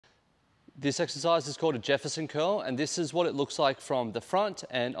This exercise is called a Jefferson curl, and this is what it looks like from the front,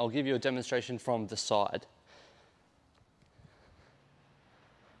 and I'll give you a demonstration from the side.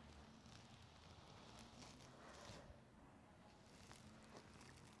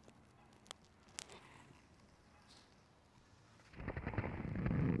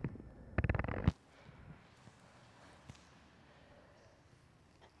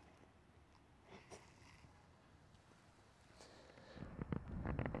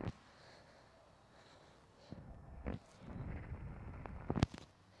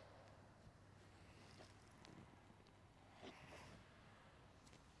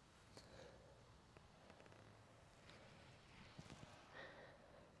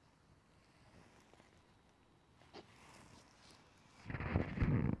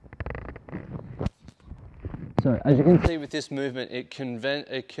 So as you can see with this movement,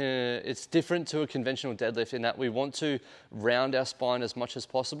 it's different to a conventional deadlift in that we want to round our spine as much as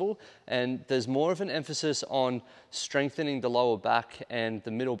possible, and there's more of an emphasis on strengthening the lower back and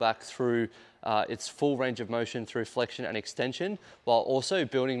the middle back through its full range of motion through flexion and extension, while also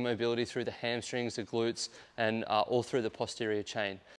building mobility through the hamstrings, the glutes, and all through the posterior chain.